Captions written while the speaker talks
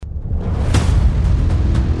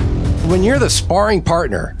when you're the sparring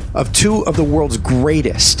partner of two of the world's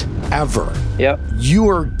greatest ever, you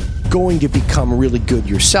are going to become really good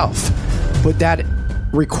yourself. But that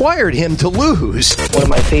required him to lose. One of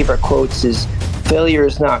my favorite quotes is, failure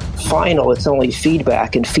is not final, it's only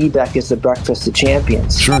feedback, and feedback is the breakfast of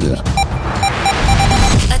champions. Sure it is.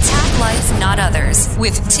 Attack Life, Not Others,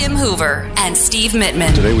 with Tim Hoover and Steve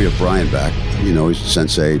Mittman. Today we have Brian back. You know, he's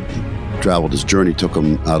sensei. Traveled his journey, took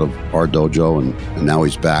him out of our dojo, and now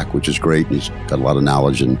he's back, which is great. He's got a lot of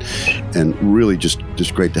knowledge and really just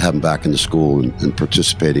great to have him back in the school and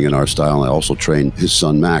participating in our style. And I also train his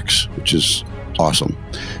son Max, which is awesome.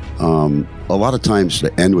 A lot of times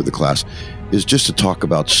the end with the class is just to talk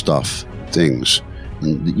about stuff, things.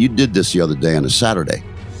 And you did this the other day on a Saturday,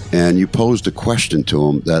 and you posed a question to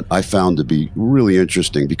him that I found to be really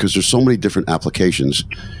interesting because there's so many different applications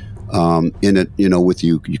in it. You know, with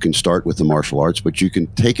you can start with the martial arts, but you can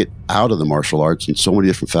take it out of the martial arts in so many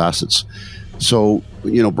different facets. So,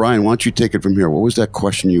 you know, Brian, why don't you take it from here? What was that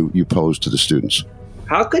question you posed to the students?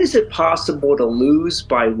 How good is it possible to lose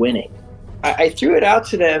by winning? I threw it out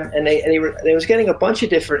to them, and they was getting a bunch of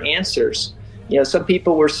different answers. You know, some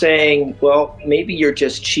people were saying, well, maybe you're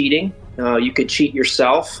just cheating. You could cheat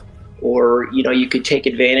yourself, or, you know, you could take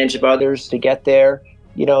advantage of others to get there.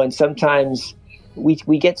 You know, and sometimes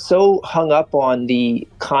we get so hung up on the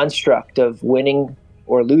construct of winning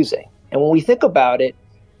or losing. And when we think about it,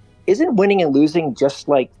 isn't winning and losing just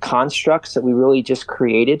like constructs that we really just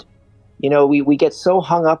created? You know, we get so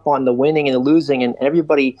hung up on the winning and the losing, and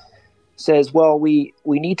everybody says, well, we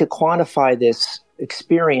need to quantify this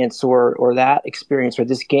experience or that experience or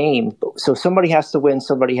this game. So somebody has to win,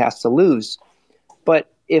 somebody has to lose.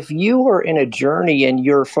 But if you are in a journey and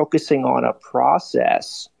you're focusing on a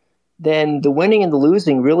process, then the winning and the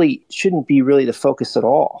losing really shouldn't be really the focus at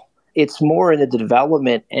all. It's more in the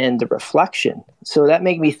development and the reflection. So that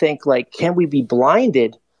made me think, like, can we be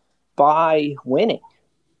blinded by winning?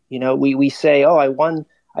 You know, we say, oh, I won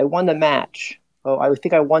the match. Oh, I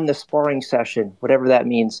think I won the sparring session, whatever that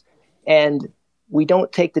means. And we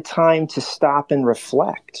don't take the time to stop and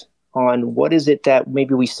reflect on what is it that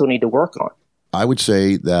maybe we still need to work on. I would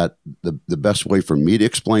say that the best way for me to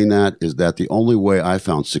explain that is that the only way I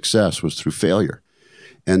found success was through failure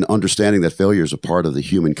and understanding that failure is a part of the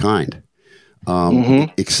humankind.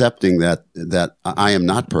 Accepting that I am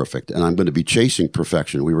not perfect and I'm going to be chasing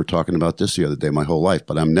perfection. We were talking about this the other day, my whole life,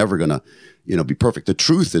 but I'm never going to, be perfect. The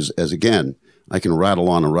truth is, as again, I can rattle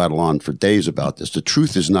on for days about this. The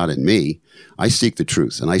truth is not in me. I seek the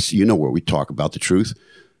truth, and where we talk about the truth.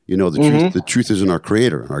 You know, the truth is in our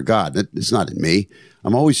Creator, in our God. It's not in me.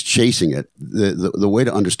 I'm always chasing it. The way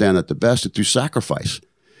to understand that the best is through sacrifice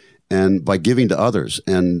and by giving to others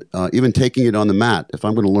and even taking it on the mat. If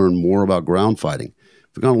I'm going to learn more about ground fighting,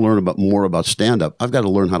 if I'm going to learn more about stand-up, I've got to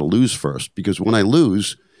learn how to lose first, because when I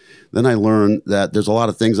lose, then I learn that there's a lot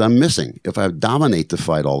of things I'm missing. If I dominate the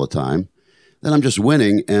fight all the time, then I'm just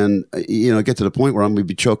winning and, get to the point where I'm going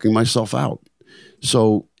to be choking myself out.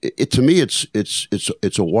 So to me,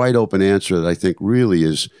 it's a wide open answer that I think really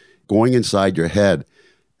is going inside your head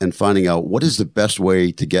and finding out what is the best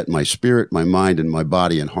way to get my spirit, my mind, and my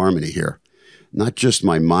body in harmony here. Not just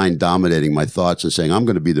my mind dominating my thoughts and saying, I'm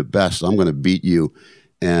going to be the best, I'm going to beat you,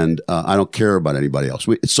 and I don't care about anybody else.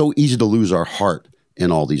 It's so easy to lose our heart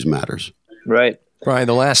in all these matters. Right. Brian,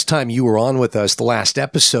 the last time you were on with us, the last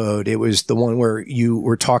episode, it was the one where you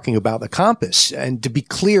were talking about the compass and to be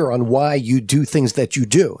clear on why you do things that you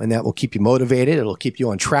do. And that will keep you motivated. It'll keep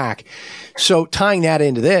you on track. So tying that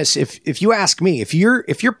into this, if you ask me, if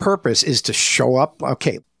your purpose is to show up,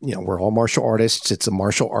 okay, we're all martial artists. It's a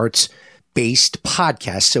martial arts based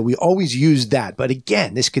podcast. So we always use that. But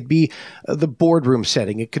again, this could be the boardroom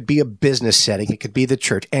setting. It could be a business setting. It could be the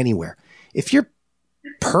church, anywhere. If your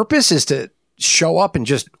purpose is to show up and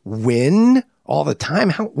just win all the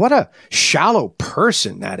time, what a shallow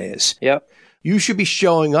person that is. Yep. You should be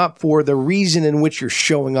showing up for the reason in which you're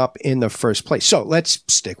showing up in the first place. So let's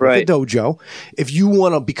stick with the dojo. If you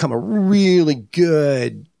want to become a really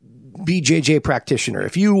good BJJ practitioner,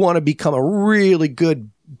 if you want to become a really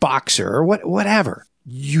good boxer or whatever,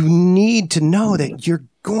 you need to know that you're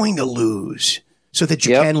going to lose so that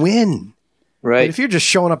you can win. Right. But if you're just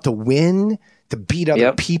showing up to win, to beat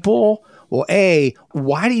other people, well,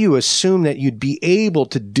 why do you assume that you'd be able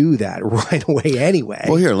to do that right away anyway?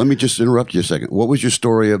 Well, here, let me just interrupt you a second. What was your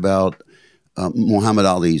story about Muhammad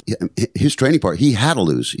Ali? His training part, he had to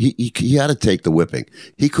lose. He had to take the whipping.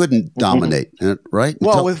 He couldn't dominate, right?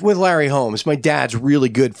 Well, with Larry Holmes, my dad's really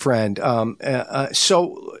good friend.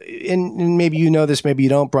 So maybe you know this, maybe you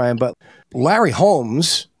don't, Brian, but Larry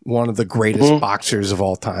Holmes, one of the greatest boxers of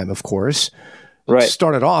all time, of course,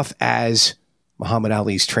 started off as Muhammad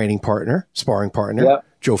Ali's training partner, sparring partner,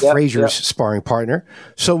 Joe Frazier's sparring partner.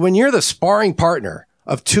 So when you're the sparring partner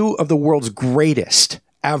of two of the world's greatest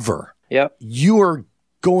ever, you are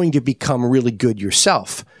going to become really good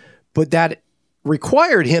yourself. But that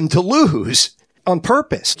required him to lose on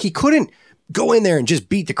purpose. He couldn't go in there and just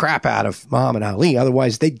beat the crap out of Muhammad Ali.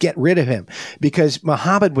 Otherwise, they'd get rid of him because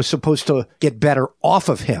Muhammad was supposed to get better off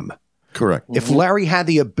of him. Correct. If Larry had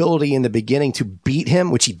the ability in the beginning to beat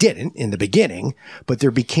him, which he didn't in the beginning, but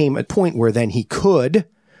there became a point where then he could,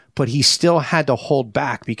 but he still had to hold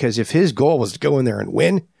back because if his goal was to go in there and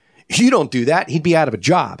win, you don't do that, he'd be out of a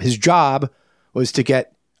job. His job was to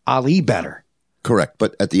get Ali better. Correct.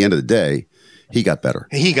 But at the end of the day, he got better.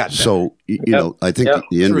 He got better. So, you know, I think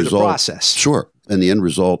the end result. The process. Sure. And the end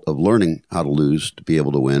result of learning how to lose to be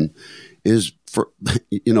able to win is for,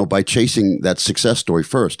 you know, by chasing that success story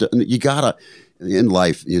first. And you gotta, in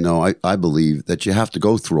life, you know, I believe that you have to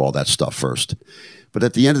go through all that stuff first. But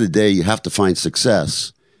at the end of the day, you have to find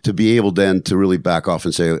success to be able then to really back off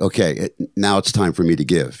and say, okay, now it's time for me to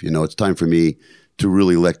give. You know, it's time for me to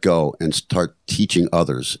really let go and start teaching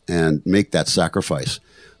others and make that sacrifice.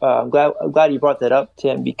 I'm glad you brought that up,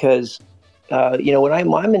 Tim, because you know, when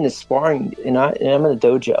I'm in the sparring and I'm in the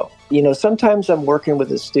dojo, you know, sometimes I'm working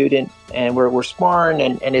with a student and we're sparring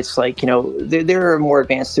and it's like, you know, they're more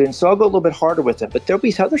advanced students, so I'll go a little bit harder with them. But there'll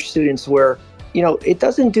be other students where, you know, it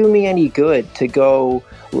doesn't do me any good to go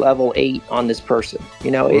level 8 on this person.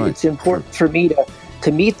 You know, it's important for me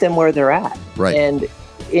to meet them where they're at. Right. And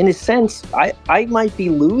in a sense, I might be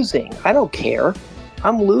losing. I don't care.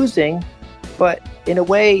 I'm losing, but in a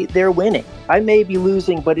way, they're winning. I may be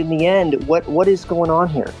losing, but in the end, what is going on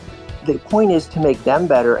here? The point is to make them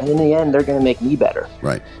better, and in the end, they're going to make me better.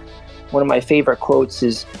 Right. One of my favorite quotes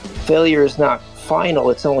is, failure is not final,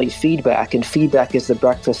 it's only feedback, and feedback is the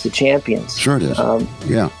breakfast of champions. Sure it is.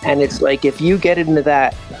 And it's like, if you get into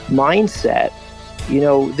that mindset, you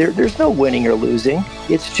know, there's no winning or losing.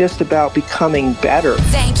 It's just about becoming better.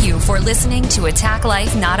 Thank you for listening to Attack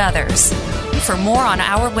Life, Not Others. For more on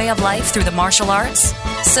our way of life through the martial arts,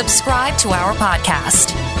 subscribe to our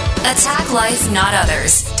podcast.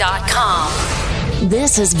 AttackLifeNotOthers.com.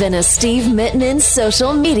 This has been a Steve Mittman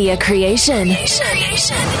social media creation.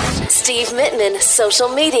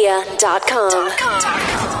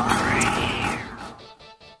 SteveMittmanSocialMedia.com.